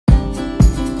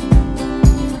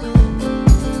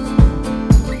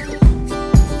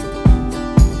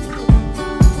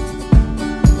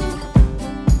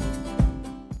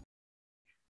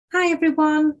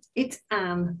everyone, it's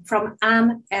Anne from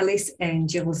Anne Ellis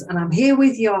Angels, and I'm here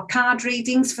with your card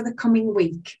readings for the coming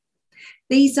week.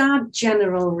 These are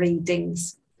general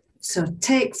readings, so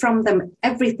take from them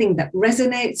everything that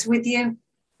resonates with you,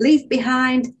 leave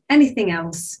behind anything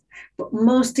else, but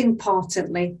most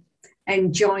importantly,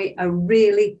 enjoy a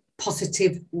really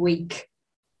positive week.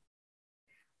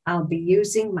 I'll be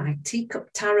using my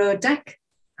Teacup Tarot deck,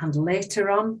 and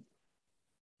later on,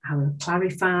 I will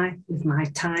clarify with my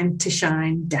Time to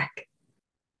Shine deck.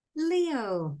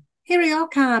 Leo, here are your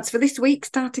cards for this week,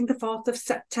 starting the 4th of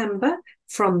September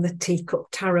from the Teacup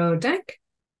Tarot deck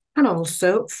and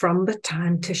also from the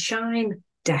Time to Shine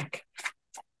deck.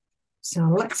 So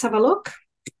let's have a look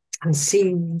and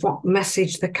see what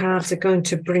message the cards are going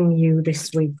to bring you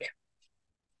this week.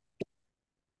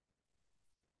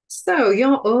 So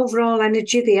your overall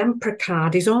energy, the Emperor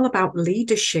card, is all about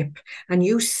leadership and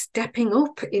you stepping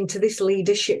up into this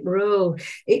leadership role.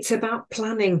 It's about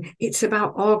planning. It's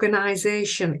about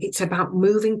organisation. It's about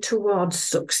moving towards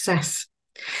success.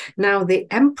 Now, the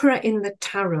Emperor in the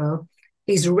tarot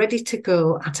is ready to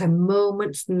go at a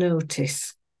moment's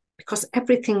notice because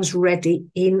everything's ready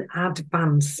in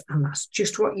advance. And that's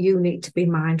just what you need to be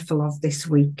mindful of this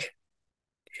week.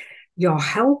 Your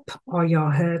help or your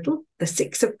hurdle, the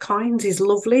Six of Coins, is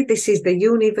lovely. This is the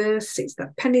universe. It's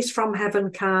the Pennies from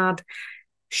Heaven card,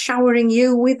 showering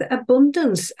you with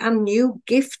abundance and new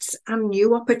gifts and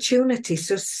new opportunities.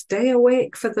 So stay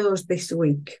awake for those this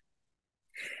week.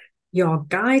 Your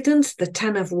guidance, the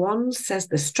Ten of Wands, says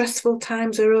the stressful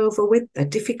times are over with, the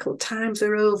difficult times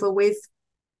are over with.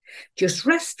 Just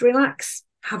rest, relax,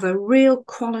 have a real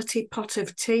quality pot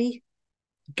of tea.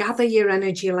 Gather your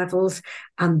energy levels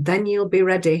and then you'll be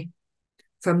ready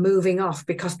for moving off,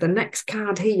 because the next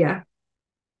card here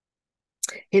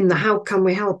in the How Can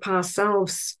We Help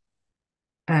Ourselves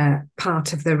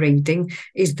part of the reading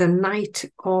is the Knight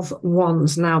of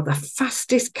Wands. Now, the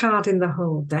fastest card in the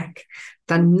whole deck.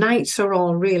 The Knights are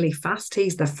all really fast.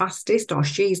 He's the fastest or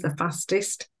she's the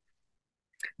fastest.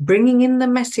 Bringing in the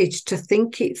message to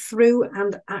think it through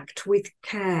and act with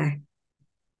care.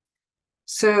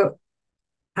 So,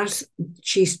 as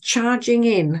she's charging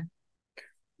in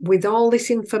with all this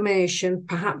information,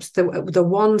 perhaps the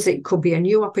ones, it could be a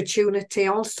new opportunity,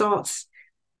 all sorts.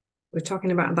 We're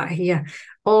talking about that here.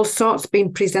 All sorts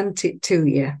being presented to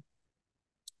you.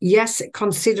 Yes,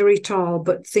 consider it all,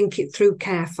 but think it through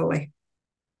carefully.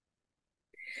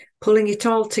 Pulling it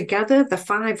all together, the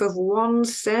Five of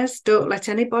Wands says, don't let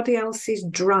anybody else's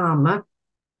drama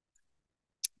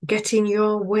get in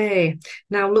your way.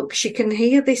 Now, look, she can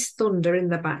hear this thunder in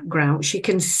the background. She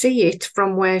can see it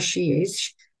from where she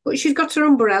is, but she's got her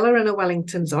umbrella and her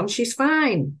Wellingtons on. She's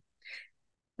fine.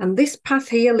 And this path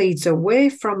here leads away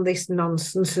from this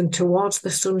nonsense and towards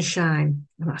the sunshine.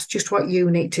 And that's just what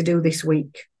you need to do this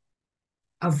week.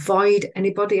 Avoid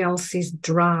anybody else's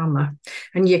drama.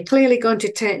 And you're clearly going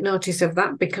to take notice of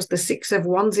that because the Six of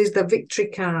Wands is the victory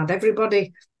card.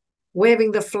 Everybody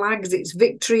waving the flags, it's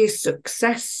victory, it's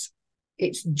success,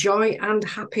 it's joy and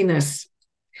happiness.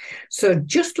 So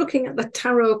just looking at the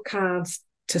tarot cards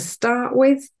to start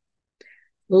with,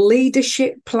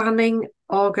 leadership, planning,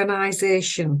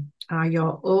 organisation are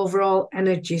your overall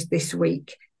energies this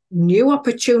week. New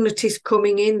opportunities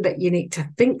coming in that you need to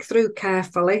think through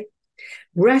carefully.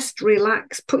 Rest,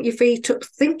 relax, put your feet up,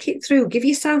 think it through, give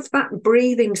yourself that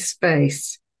breathing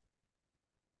space.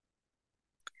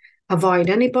 Avoid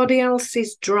anybody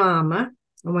else's drama.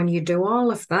 And when you do all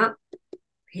of that,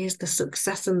 here's the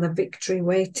success and the victory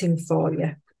waiting for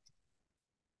you.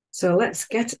 So let's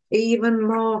get even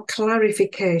more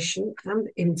clarification and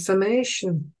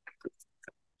information.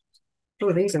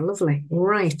 Oh, these are lovely.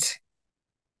 Right.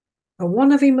 A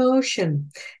One of Emotion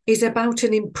is about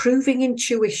an improving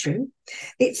intuition.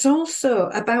 It's also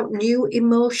about new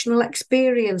emotional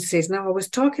experiences. Now, I was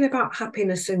talking about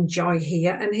happiness and joy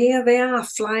here, and here they are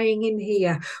flying in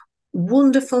here.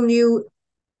 Wonderful new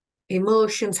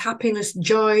emotions, happiness,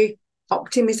 joy,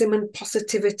 optimism, and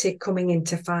positivity coming in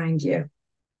to find you.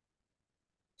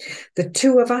 The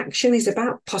Two of Action is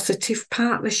about positive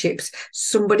partnerships,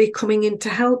 somebody coming in to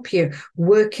help you,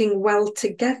 working well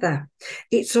together.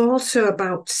 It's also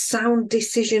about sound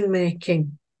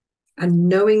decision-making and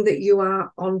knowing that you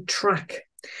are on track.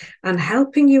 And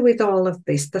helping you with all of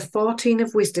this, the 14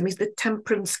 of Wisdom is the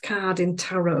Temperance card in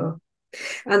Tarot.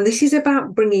 And this is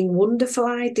about bringing wonderful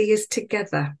ideas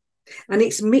together, and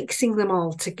it's mixing them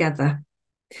all together.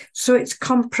 So it's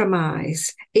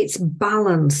compromise, it's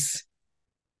balance,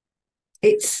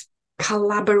 it's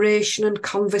collaboration and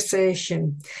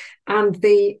conversation. And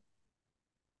the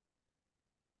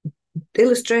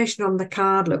illustration on the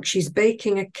card, look, she's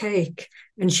baking a cake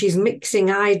And she's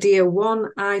mixing idea 1,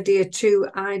 idea 2,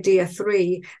 idea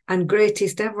 3, and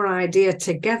greatest ever idea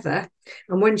together.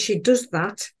 And when she does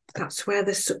that, that's where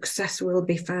the success will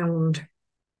be found.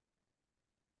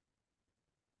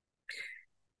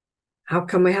 How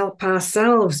can we help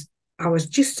ourselves? I was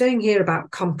just saying here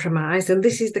about compromise, and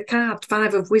this is the card,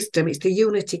 5 of Wisdom. It's the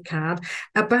Unity card,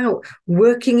 about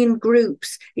working in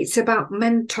groups. It's about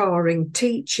mentoring,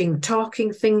 teaching,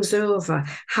 talking things over,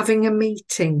 having a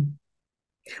meeting,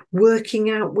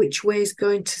 working out which way is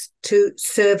going to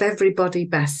serve everybody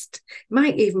best.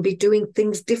 Might even be doing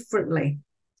things differently.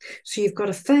 So you've got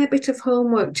a fair bit of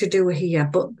homework to do here,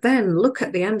 but then look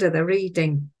at the end of the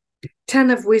reading. 10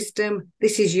 of Wisdom,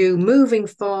 this is you moving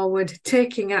forward,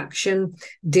 taking action,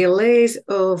 delays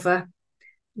over,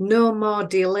 no more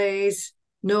delays,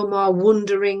 no more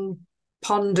wondering,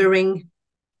 pondering,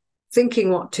 thinking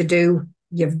what to do.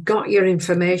 You've got your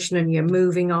information and you're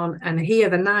moving on. And here,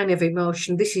 the 9 of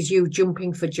Emotion, this is you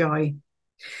jumping for joy.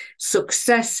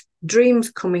 Success,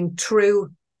 dreams coming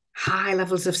true, high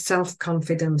levels of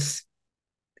self-confidence.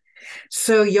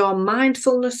 So your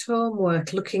mindfulness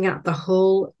homework, looking at the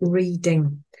whole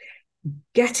reading,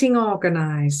 getting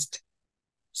organised,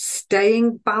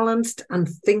 staying balanced and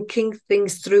thinking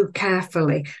things through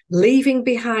carefully, leaving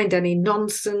behind any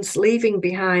nonsense, leaving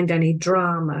behind any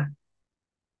drama,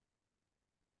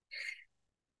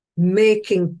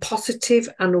 making positive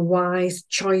and wise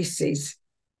choices,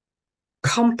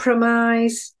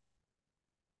 compromise,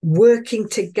 working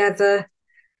together,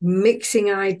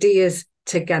 mixing ideas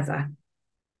together.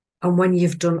 And when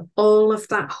you've done all of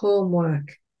that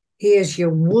homework, here's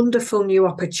your wonderful new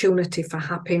opportunity for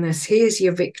happiness. Here's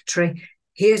your victory.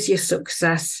 Here's your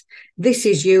success. This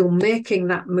is you making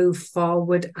that move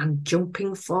forward and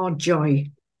jumping for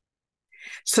joy.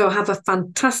 So have a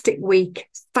fantastic week.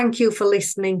 Thank you for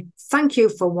listening. Thank you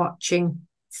for watching.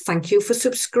 Thank you for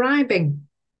subscribing.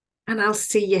 And I'll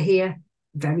see you here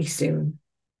very soon.